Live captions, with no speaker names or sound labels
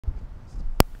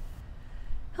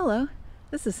Hello,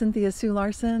 this is Cynthia Sue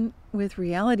Larson with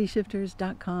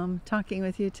RealityShifters.com talking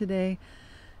with you today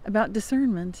about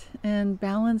discernment and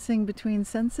balancing between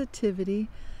sensitivity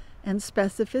and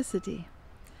specificity.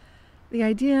 The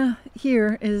idea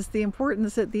here is the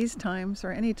importance at these times,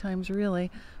 or any times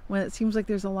really, when it seems like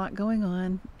there's a lot going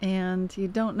on and you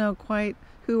don't know quite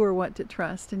who or what to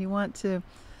trust, and you want to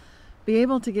be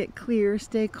able to get clear,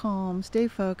 stay calm, stay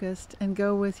focused, and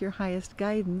go with your highest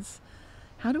guidance.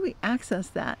 How do we access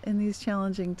that in these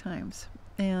challenging times?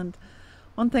 And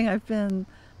one thing I've been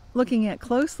looking at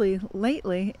closely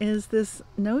lately is this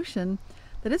notion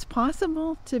that it's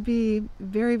possible to be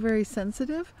very, very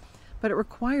sensitive, but it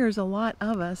requires a lot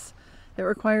of us. It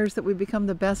requires that we become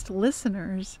the best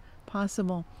listeners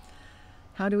possible.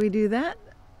 How do we do that?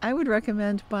 I would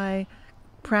recommend by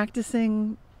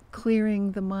practicing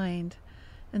clearing the mind.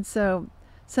 And so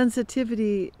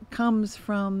sensitivity comes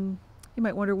from, you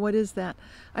might wonder, what is that?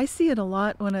 I see it a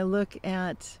lot when I look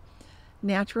at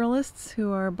naturalists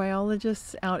who are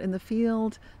biologists out in the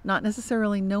field, not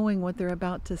necessarily knowing what they're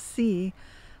about to see.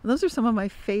 And those are some of my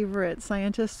favorite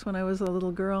scientists when I was a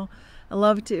little girl. I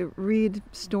loved to read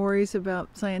stories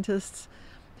about scientists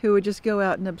who would just go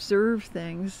out and observe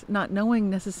things, not knowing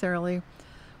necessarily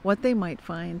what they might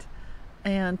find,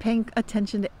 and paying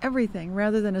attention to everything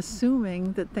rather than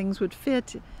assuming that things would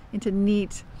fit into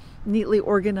neatly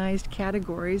organized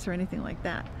categories or anything like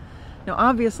that. Now,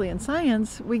 obviously in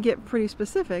science, we get pretty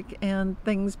specific and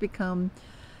things become,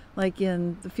 like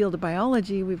in the field of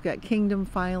biology, we've got kingdom,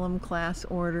 phylum, class,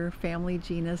 order, family,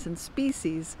 genus, and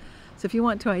species. So if you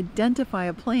want to identify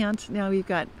a plant, now you've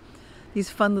got these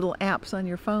fun little apps on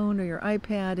your phone or your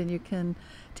iPad, and you can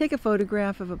take a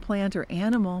photograph of a plant or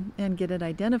animal and get it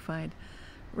identified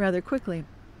rather quickly.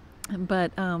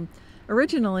 But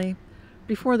originally,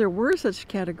 before there were such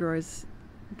categories,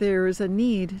 there was a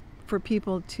need for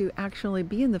people to actually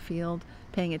be in the field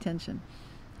paying attention.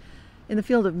 In the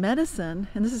field of medicine,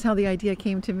 and this is how the idea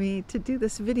came to me to do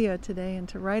this video today and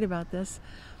to write about this,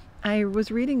 I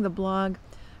was reading the blog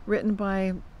written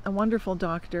by a wonderful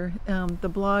doctor. The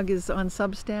blog is on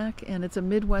Substack, and it's a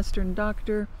Midwestern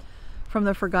doctor from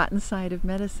the forgotten side of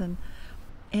medicine.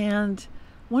 And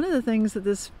one of the things that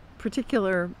this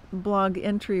particular blog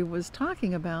entry was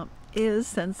talking about is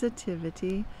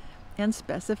sensitivity and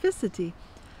specificity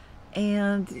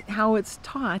and how it's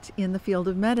taught in the field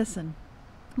of medicine.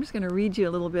 I'm just going to read you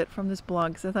a little bit from this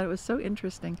blog because I thought it was so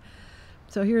interesting.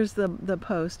 So here's the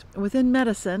post. Within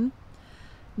medicine,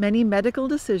 many medical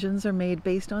decisions are made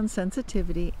based on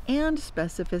sensitivity and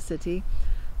specificity,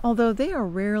 although they are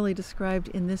rarely described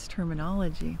in this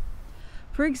terminology.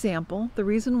 For example, the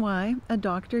reason why a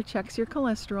doctor checks your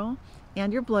cholesterol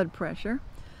and your blood pressure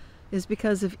is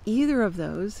because if either of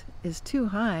those is too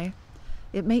high,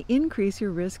 it may increase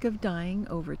your risk of dying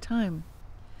over time.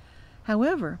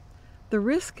 However, the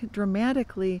risk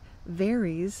dramatically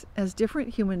varies as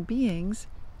different human beings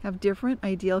have different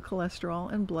ideal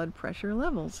cholesterol and blood pressure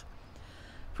levels.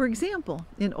 For example,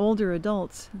 in older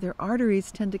adults, their arteries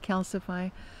tend to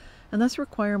calcify and thus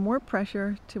require more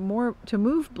pressure to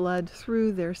move blood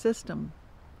through their system.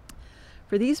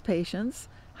 For these patients,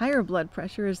 higher blood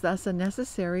pressure is thus a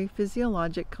necessary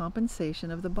physiologic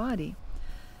compensation of the body.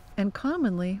 And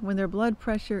commonly, when their blood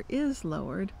pressure is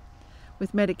lowered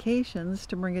with medications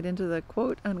to bring it into the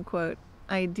quote-unquote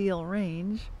ideal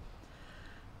range,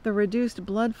 the reduced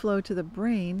blood flow to the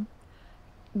brain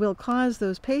will cause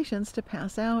those patients to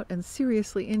pass out and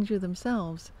seriously injure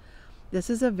themselves. This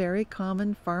is a very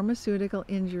common pharmaceutical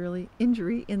injury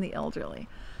in the elderly.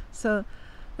 So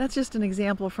that's just an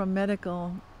example from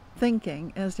medical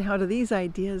thinking as to how do these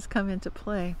ideas come into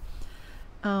play.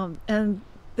 And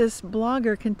this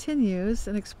blogger continues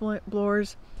and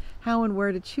explores how and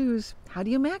where to choose. How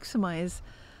do you maximize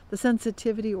the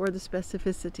sensitivity or the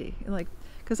specificity?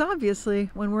 Because obviously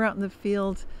when we're out in the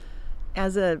field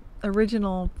as a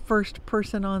original first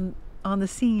person on the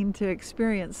scene to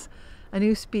experience a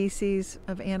new species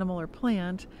of animal or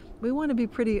plant, we want to be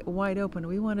pretty wide open.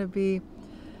 We want to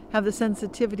have the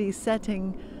sensitivity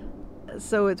setting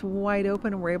so it's wide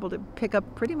open and we're able to pick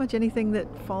up pretty much anything that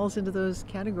falls into those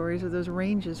categories or those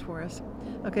ranges for us.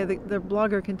 Okay, the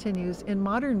blogger continues, in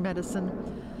modern medicine,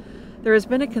 there has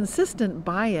been a consistent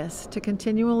bias to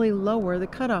continually lower the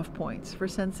cutoff points for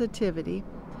sensitivity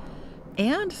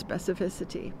and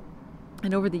specificity.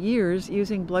 And over the years,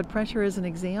 using blood pressure as an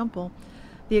example,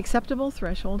 the acceptable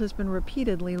threshold has been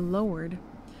repeatedly lowered.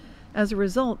 As a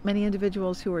result, many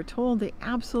individuals who are told they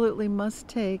absolutely must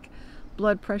take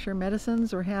blood pressure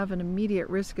medicines or have an immediate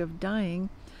risk of dying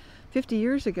 50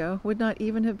 years ago would not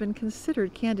even have been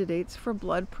considered candidates for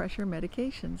blood pressure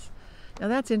medications. Now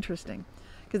that's interesting,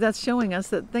 because that's showing us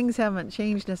that things haven't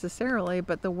changed necessarily,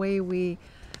 but the way we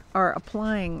are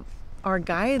applying our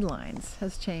guidelines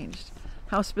has changed.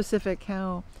 How specific,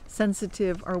 how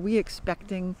sensitive are we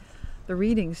expecting the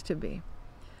readings to be?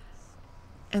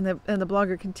 And the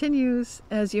blogger continues,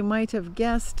 as you might have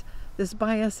guessed, this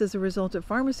bias is a result of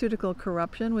pharmaceutical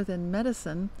corruption within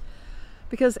medicine,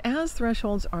 because as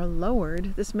thresholds are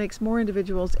lowered, this makes more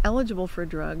individuals eligible for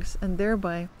drugs and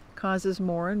thereby causes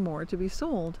more and more to be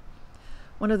sold.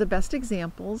 One of the best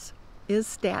examples is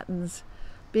statins,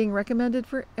 being recommended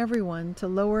for everyone to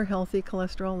lower healthy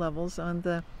cholesterol levels on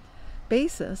the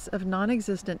basis of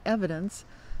non-existent evidence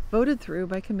voted through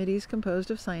by committees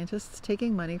composed of scientists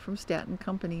taking money from statin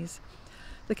companies.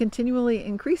 The continually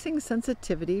increasing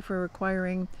sensitivity for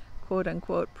requiring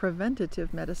quote-unquote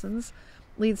preventative medicines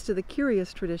leads to the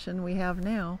curious tradition we have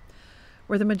now,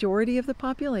 where the majority of the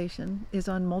population is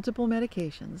on multiple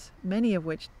medications, many of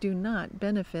which do not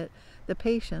benefit the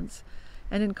patients,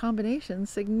 and in combination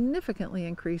significantly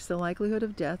increase the likelihood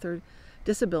of death or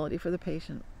disability for the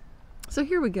patient. So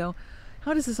here we go.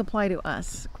 How does this apply to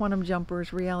us? Quantum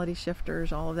jumpers, reality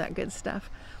shifters, all of that good stuff.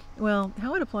 Well,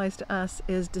 how it applies to us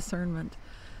is discernment.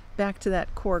 Back to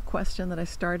that core question that I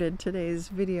started today's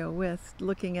video with,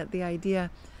 looking at the idea,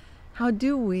 how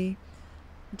do we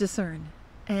discern?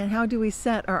 And how do we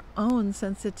set our own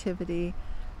sensitivity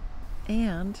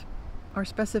and our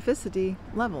specificity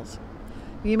levels?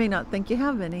 You may not think you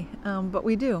have any, but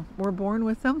we do. We're born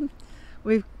with them.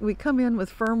 We come in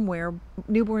with firmware.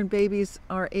 Newborn babies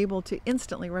are able to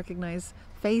instantly recognize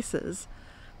faces,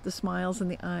 the smiles in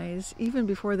the eyes, even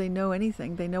before they know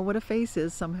anything. They know what a face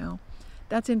is somehow.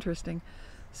 That's interesting.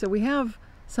 So we have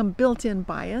some built-in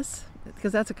bias,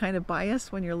 because that's a kind of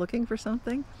bias when you're looking for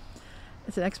something.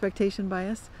 It's an expectation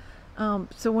bias.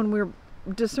 So when we're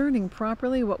discerning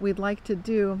properly, what we'd like to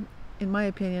do, in my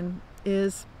opinion,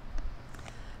 is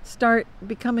start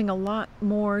becoming a lot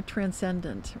more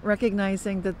transcendent,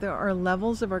 recognizing that there are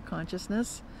levels of our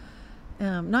consciousness,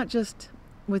 not just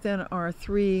within our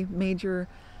three major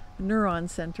neuron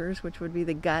centers, which would be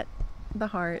the gut, the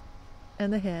heart,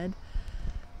 and the head,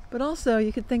 but also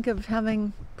you could think of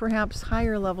having perhaps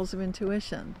higher levels of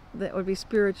intuition. That would be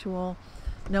spiritual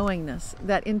knowingness,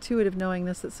 that intuitive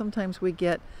knowingness that sometimes we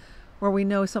get where we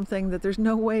know something that there's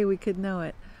no way we could know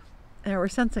it, and we're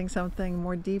sensing something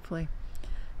more deeply.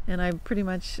 And I pretty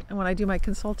much, when I do my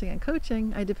consulting and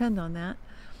coaching, I depend on that.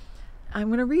 I'm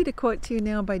going to read a quote to you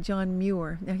now by John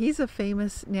Muir. Now, he's a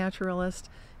famous naturalist.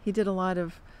 He did a lot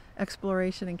of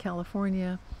exploration in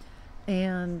California.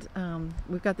 And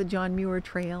we've got the John Muir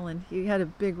Trail, and he had a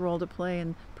big role to play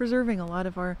in preserving a lot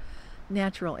of our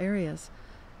natural areas.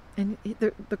 And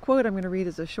the quote I'm going to read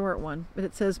is a short one, but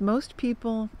it says, "Most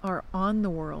people are on the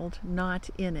world, not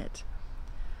in it.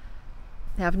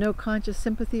 Have no conscious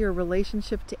sympathy or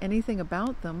relationship to anything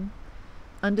about them,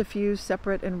 undiffused,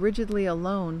 separate, and rigidly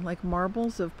alone, like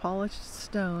marbles of polished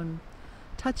stone,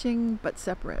 touching but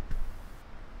separate."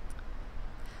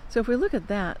 So if we look at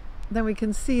that, then we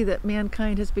can see that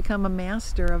mankind has become a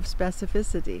master of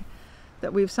specificity,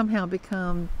 that we've somehow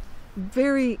become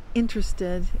very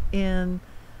interested in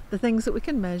the things that we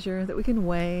can measure, that we can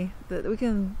weigh, that we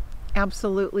can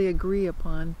absolutely agree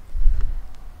upon.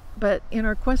 But in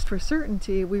our quest for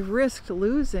certainty, we've risked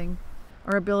losing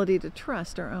our ability to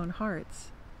trust our own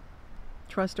hearts,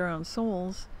 trust our own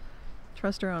souls,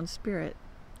 trust our own spirit.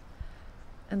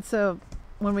 And so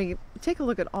when we take a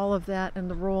look at all of that and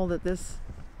the role that this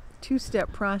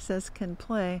two-step process can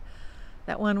play,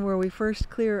 that one where we first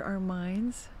clear our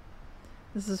minds.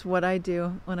 This is what I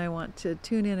do when I want to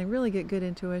tune in and really get good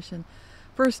intuition.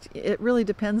 First, it really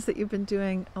depends that you've been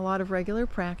doing a lot of regular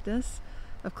practice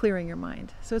of clearing your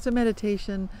mind. So it's a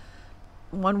meditation.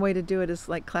 One way to do it is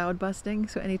like cloud busting.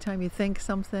 So anytime you think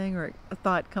something or a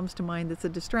thought comes to mind that's a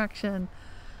distraction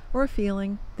or a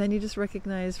feeling, then you just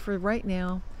recognize, for right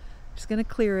now, I'm just going to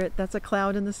clear it. That's a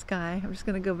cloud in the sky. I'm just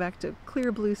going to go back to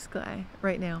clear blue sky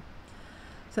right now.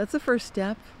 So that's the first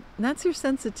step. And that's your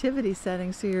sensitivity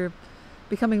setting. So you're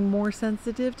becoming more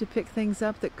sensitive to pick things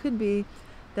up that could be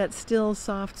that still,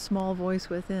 soft, small voice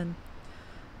within.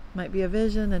 Might be a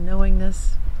vision, a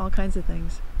knowingness, all kinds of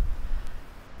things.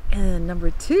 And then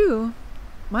number two,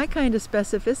 my kind of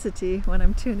specificity when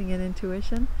I'm tuning in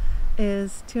intuition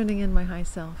is tuning in my high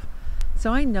self.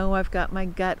 So I know I've got my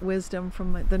gut wisdom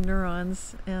from the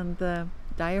neurons and the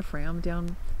diaphragm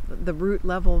down, the root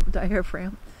level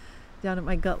diaphragm down at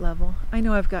my gut level. I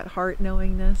know I've got heart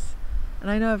knowingness,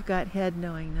 and I know I've got head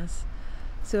knowingness.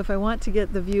 So if I want to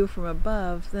get the view from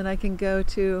above, then I can go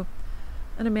to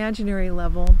an imaginary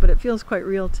level, but it feels quite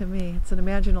real to me. It's an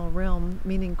imaginal realm,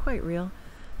 meaning quite real,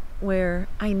 where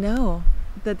I know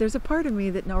that there's a part of me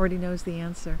that already knows the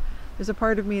answer. There's a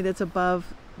part of me that's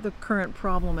above the current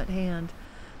problem at hand.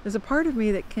 There's a part of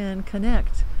me that can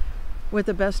connect with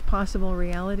the best possible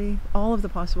reality, all of the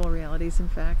possible realities, in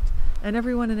fact, and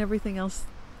everyone and everything else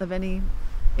of any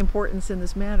importance in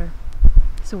this matter.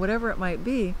 So whatever it might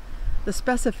be, the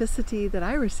specificity that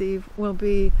I receive will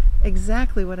be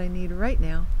exactly what I need right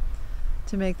now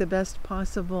to make the best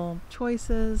possible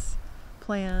choices,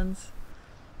 plans,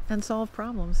 and solve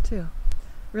problems too.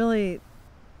 Really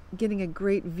getting a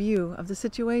great view of the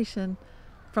situation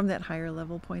from that higher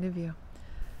level point of view.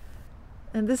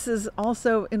 And this is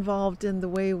also involved in the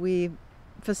way we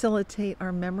facilitate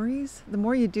our memories. The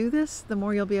more you do this, the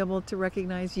more you'll be able to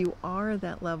recognize you are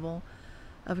that level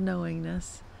of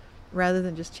knowingness rather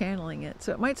than just channeling it.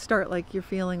 So it might start like you're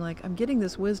feeling like, I'm getting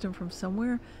this wisdom from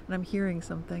somewhere and I'm hearing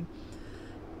something.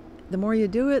 The more you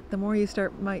do it, the more you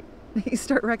start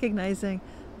recognizing,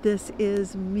 this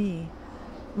is me.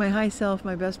 My high self,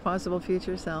 my best possible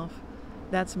future self.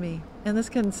 That's me. And this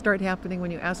can start happening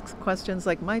when you ask questions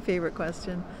like my favorite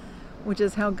question, which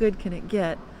is how good can it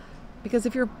get? Because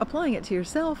if you're applying it to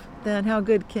yourself, then how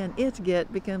good can it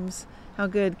get becomes how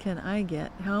good can I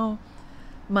get? How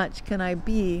much can I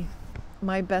be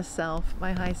my best self,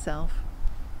 my high self,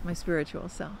 my spiritual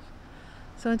self?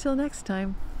 So until next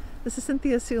time, this is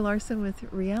Cynthia Sue Larson with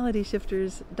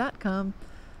RealityShifters.com.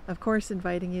 Of course,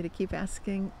 inviting you to keep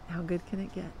asking, how good can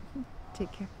it get?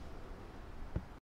 Take care.